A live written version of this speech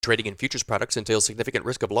Trading in futures products entails significant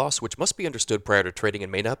risk of loss, which must be understood prior to trading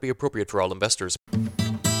and may not be appropriate for all investors.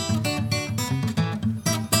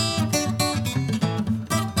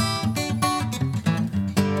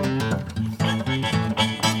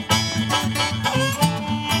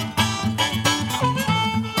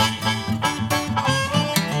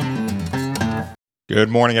 Good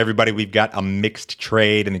morning, everybody. We've got a mixed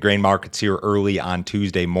trade in the grain markets here early on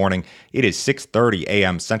Tuesday morning. It is 6:30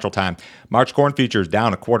 a.m. Central Time. March corn futures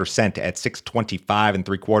down 1/4 cent at 6.25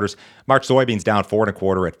 3/4. March soybeans down 4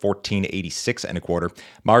 1/4 at 14.86 1/4.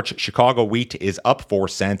 March Chicago wheat is up 4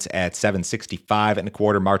 cents at 7.65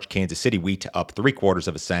 1/4. March Kansas City wheat up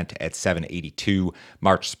 3/4 cent at 7.82.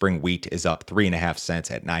 March spring wheat is up 3.5 cents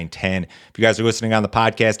at 9.10. If you guys are listening on the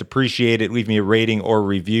podcast, appreciate it. Leave me a rating or a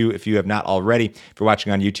review if you have not already. If you're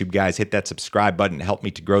watching on YouTube, guys, hit that subscribe button. Help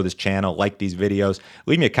me to grow this channel. Like these videos.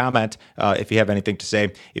 Leave me a comment if you have anything to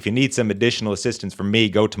say. If you need some additional assistance from me,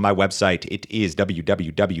 go to my website. It is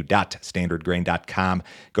www.standardgrain.com.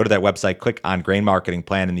 Go to that website, click on Grain Marketing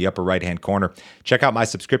Plan in the upper right-hand corner. Check out my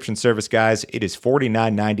subscription service, guys. It is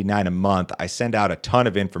 $49.99 a month. I send out a ton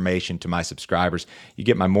of information to my subscribers. You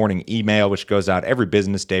get my morning email, which goes out every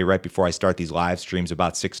business day right before I start these live streams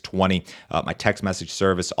about 6:20. My text message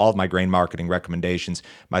service, all of my grain marketing recommendations.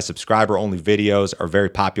 My subscriber-only videos are very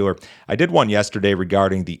popular. I did one yesterday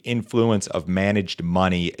regarding the influence of managed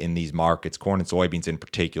money in these markets, corn and soybeans in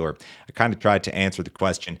particular. I kind of tried to answer the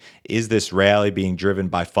question, is this rally being driven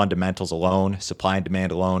by fundamentals alone, supply and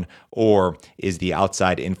demand alone, or is the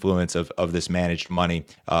outside influence of this managed money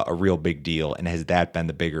a real big deal, and has that been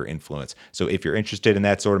the bigger influence? So if you're interested in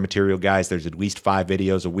that sort of material, guys, there's at least 5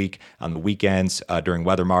 videos a week on the weekends during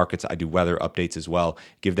weather markets. I do weather updates as well.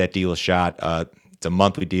 Give that deal a shot. It's a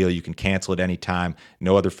monthly deal. You can cancel at any time.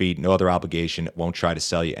 No other fee, no other obligation. Won't try to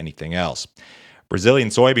sell you anything else. Brazilian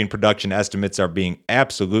soybean production estimates are being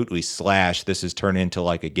absolutely slashed. This has turned into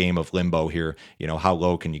like a game of limbo here. You know, how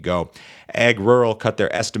low can you go? Ag Rural cut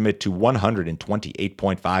their estimate to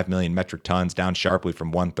 128.5 million metric tons, down sharply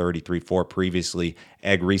from 133.4 previously.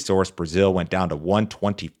 Ag Resource Brazil went down to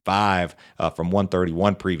 125 from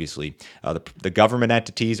 131 previously. The government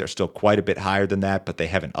entities are still quite a bit higher than that, but they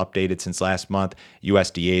haven't updated since last month.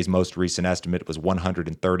 USDA's most recent estimate was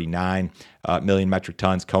 139 million metric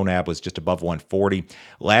tons. CONAB was just above 140.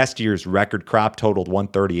 Last year's record crop totaled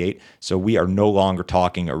 138, so we are no longer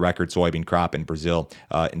talking a record soybean crop in Brazil.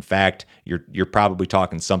 In fact, you're probably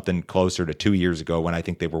talking something closer to 2 years ago when I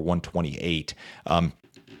think they were 128.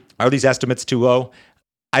 Are these estimates too low?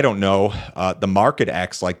 I don't know. The market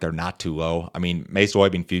acts like they're not too low. I mean, May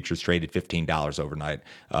soybean futures traded $15 overnight.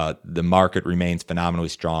 The market remains phenomenally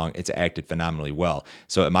strong. It's acted phenomenally well.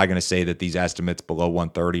 So am I going to say that these estimates below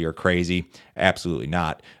 130 are crazy? Absolutely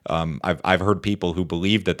not. I've heard people who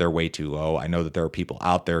believe that they're way too low. I know that there are people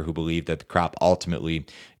out there who believe that the crop ultimately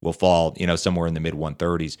will fall, somewhere in the mid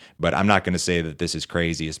 130s. But I'm not going to say that this is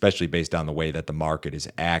crazy, especially based on the way that the market is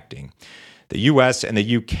acting. The U.S. and the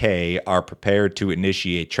U.K. are prepared to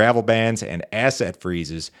initiate travel bans and asset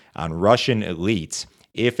freezes on Russian elites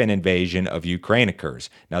if an invasion of Ukraine occurs.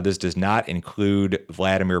 Now, this does not include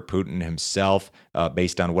Vladimir Putin himself,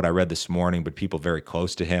 based on what I read this morning, but people very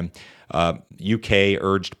close to him. UK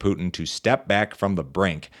urged Putin to step back from the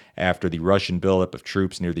brink after the Russian buildup of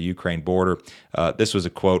troops near the Ukraine border. This was a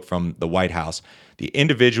quote from the White House. The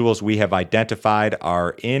individuals we have identified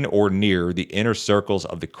are in or near the inner circles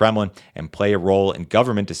of the Kremlin and play a role in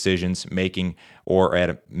government decisions making, or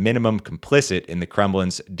at a minimum complicit in the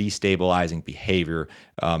Kremlin's destabilizing behavior.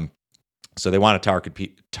 So they want to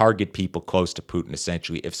target people close to Putin,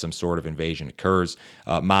 essentially, if some sort of invasion occurs.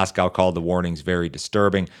 Moscow called the warnings very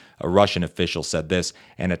disturbing. A Russian official said this: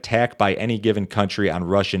 an attack by any given country on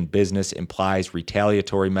Russian business implies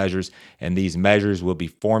retaliatory measures, and these measures will be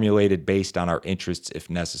formulated based on our interests if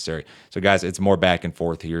necessary. So, guys, it's more back and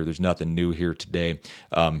forth here. There's nothing new here today.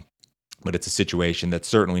 But it's a situation that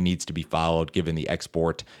certainly needs to be followed given the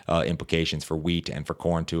export implications for wheat and for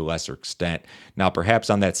corn to a lesser extent. Now,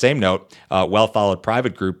 perhaps on that same note, well-followed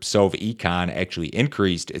private group Sovecon actually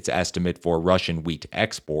increased its estimate for Russian wheat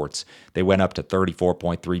exports. They went up to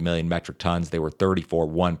 34.3 million metric tons. They were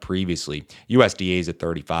 34.1 previously. USDA is at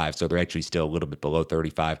 35, so they're actually still a little bit below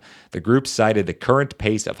 35. The group cited the current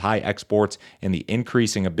pace of high exports and the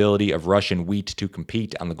increasing ability of Russian wheat to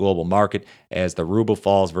compete on the global market as the ruble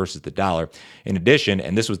falls versus the dollar. In addition,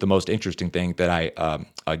 and this was the most interesting thing that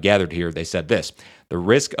I gathered here, they said this: the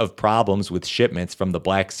risk of problems with shipments from the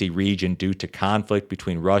Black Sea region due to conflict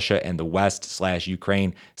between Russia and the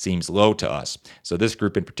West/Ukraine seems low to us. So this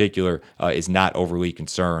group in particular is not overly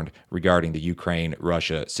concerned regarding the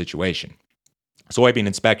Ukraine-Russia situation. Soybean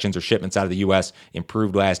inspections or shipments out of the U.S.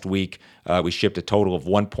 improved last week. We shipped a total of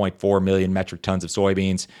 1.4 million metric tons of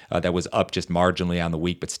soybeans. That was up just marginally on the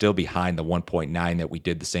week, but still behind the 1.9 that we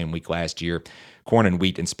did the same week last year. Corn and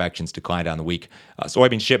wheat inspections declined on the week.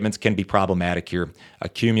 Soybean shipments can be problematic here.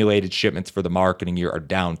 Accumulated shipments for the marketing year are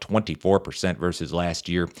down 24% versus last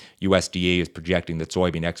year. USDA is projecting that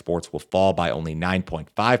soybean exports will fall by only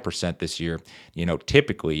 9.5% this year.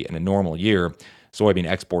 Typically in a normal year, soybean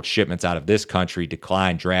export shipments out of this country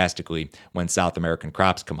decline drastically when South American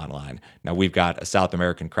crops come online. Now, we've got a South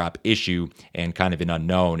American crop issue and kind of an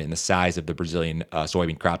unknown in the size of the Brazilian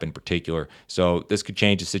soybean crop in particular. So this could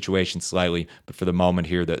change the situation slightly, but for the moment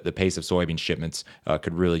here, the pace of soybean shipments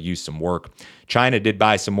could really use some work. China did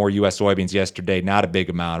buy some more U.S. soybeans yesterday, not a big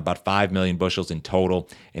amount, about 5 million bushels in total,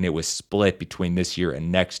 and it was split between this year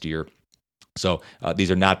and next year. So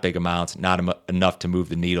these are not big amounts, not enough to move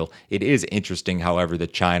the needle. It is interesting, however,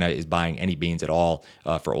 that China is buying any beans at all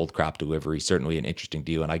for old crop delivery. Certainly an interesting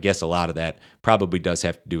deal. And I guess a lot of that probably does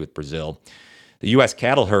have to do with Brazil. The U.S.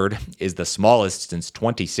 cattle herd is the smallest since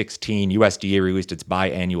 2016. USDA released its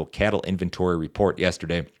biannual cattle inventory report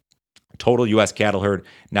yesterday. Total U.S. cattle herd,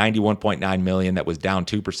 91.9 million. That was down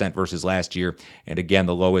 2% versus last year, and again,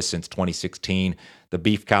 the lowest since 2016. The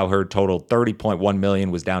beef cow herd totaled 30.1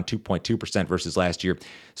 million, was down 2.2% versus last year.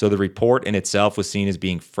 So the report in itself was seen as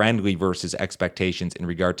being friendly versus expectations in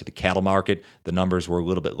regard to the cattle market. The numbers were a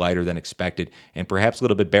little bit lighter than expected, and perhaps a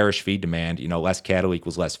little bit bearish feed demand. Less cattle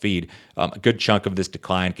equals less feed. A good chunk of this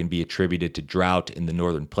decline can be attributed to drought in the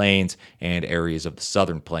northern plains and areas of the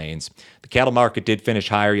southern plains. The cattle market did finish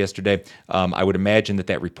higher yesterday. I would imagine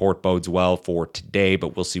that report bodes well for today,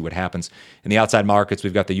 but we'll see what happens. In the outside markets,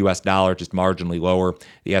 we've got the U.S. dollar just marginally lower.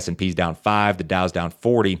 The S&P's down 5, the Dow's down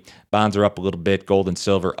 40. Bonds are up a little bit, gold and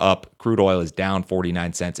silver up. Crude oil is down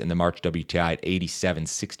 49 cents in the March WTI at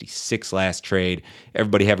 87.66 last trade.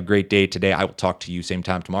 Everybody have a great day today. I will talk to you same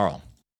time tomorrow.